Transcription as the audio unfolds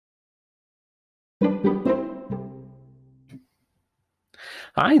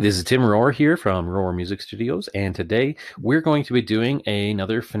Hi, this is Tim Rohwer here from Rohwer Music Studios, and today we're going to be doing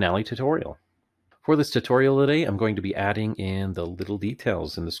another finale tutorial. For this tutorial today, I'm going to be adding in the little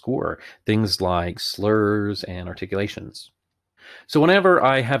details in the score, things like slurs and articulations. So whenever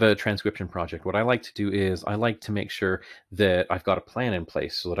I have a transcription project, what I like to do is I like to make sure that I've got a plan in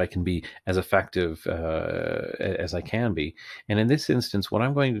place so that I can be as effective as I can be. And in this instance, what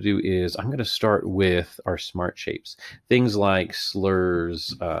I'm going to do is I'm going to start with our smart shapes, things like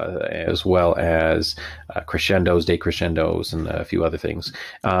slurs, as well as crescendos, decrescendos, and a few other things.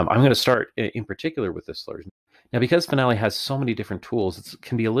 I'm going to start in particular with the slurs. Now, because Finale has so many different tools, it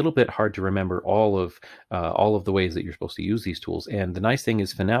can be a little bit hard to remember all of the ways that you're supposed to use these tools. And the nice thing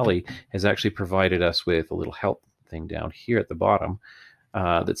is Finale has actually provided us with a little help thing down here at the bottom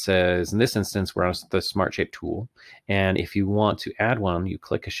that says, in this instance, we're on the Smart Shape tool. And if you want to add one, you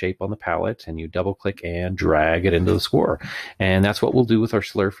click a shape on the palette and you double click and drag it into the score. And that's what we'll do with our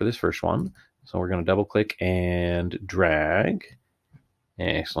slur for this first one. So we're going to double click and drag.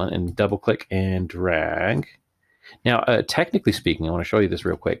 Excellent. And double click and drag. Now, technically speaking, I want to show you this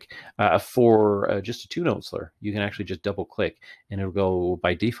real quick. For just a two-note slur, you can actually just double-click, and it'll go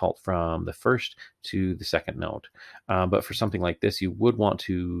by default from the first to the second note. But for something like this, you would want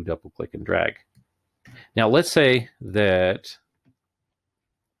to double-click and drag. Now, let's say that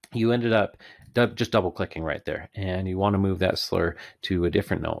you ended up just double-clicking right there, and you want to move that slur to a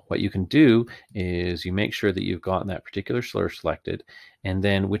different note. What you can do is you make sure that you've gotten that particular slur selected, and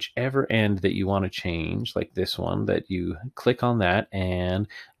then whichever end that you want to change, like this one, that you click on that and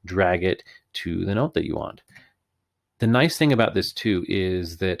drag it to the note that you want. The nice thing about this too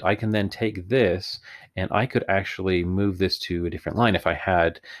is that I can then take this and I could actually move this to a different line if I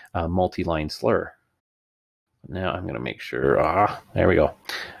had a multi-line slur. Now I'm going to make sure, there we go.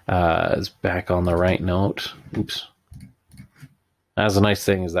 It's back on the right note. Oops. That's the nice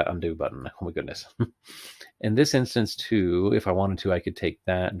thing is that undo button. Oh my goodness. In this instance too, if I wanted to, I could take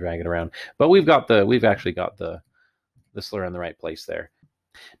that and drag it around. But we've actually got the slur in the right place there.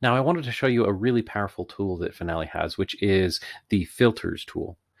 Now I wanted to show you a really powerful tool that Finale has, which is the filters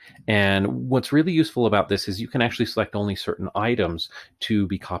tool. And what's really useful about this is you can actually select only certain items to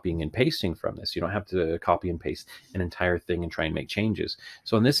be copying and pasting from this. You don't have to copy and paste an entire thing and try and make changes.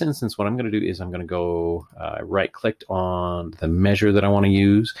 So in this instance, what I'm going to do is I'm going to go right-click on the measure that I want to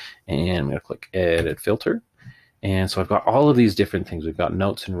use, and I'm going to click Edit Filter. And so I've got all of these different things. We've got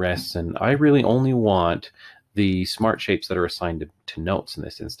notes and rests, and I really only want the smart shapes that are assigned to notes in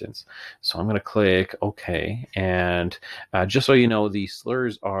this instance. So I'm going to click OK. And just so you know, the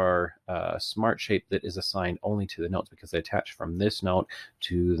slurs are a smart shape that is assigned only to the notes because they attach from this note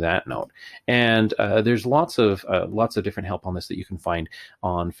to that note. And there's lots of different help on this that you can find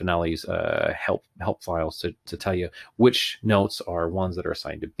on Finale's help files to tell you which notes are ones that are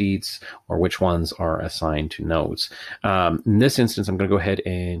assigned to beats or which ones are assigned to notes. In this instance, I'm going to go ahead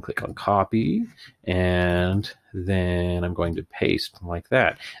and click on Copy, and then I'm going to paste like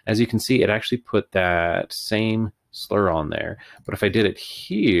that. As you can see, it actually put that same slur on there. But if I did it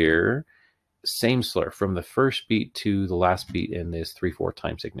here, same slur from the first beat to the last beat in this 3/4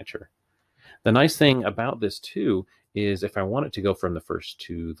 time signature. The nice thing about this too is if I want it to go from the first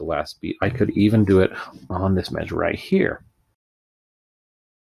to the last beat, I could even do it on this measure right here.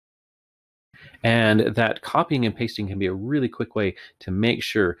 And that copying and pasting can be a really quick way to make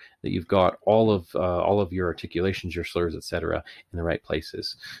sure that you've got all of your articulations, your slurs, etc., in the right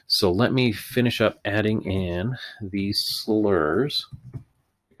places. So let me finish up adding in these slurs.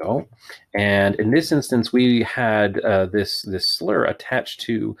 Go. And in this instance, we had this slur attached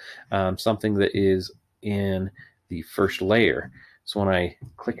to something that is in the first layer. So when I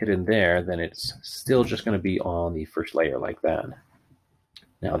click it in there, then it's still just going to be on the first layer like that.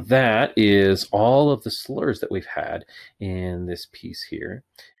 Now that is all of the slurs that we've had in this piece here.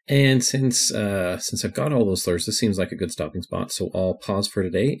 And since I've got all those slurs, this seems like a good stopping spot. So I'll pause for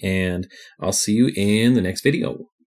today, and I'll see you in the next video.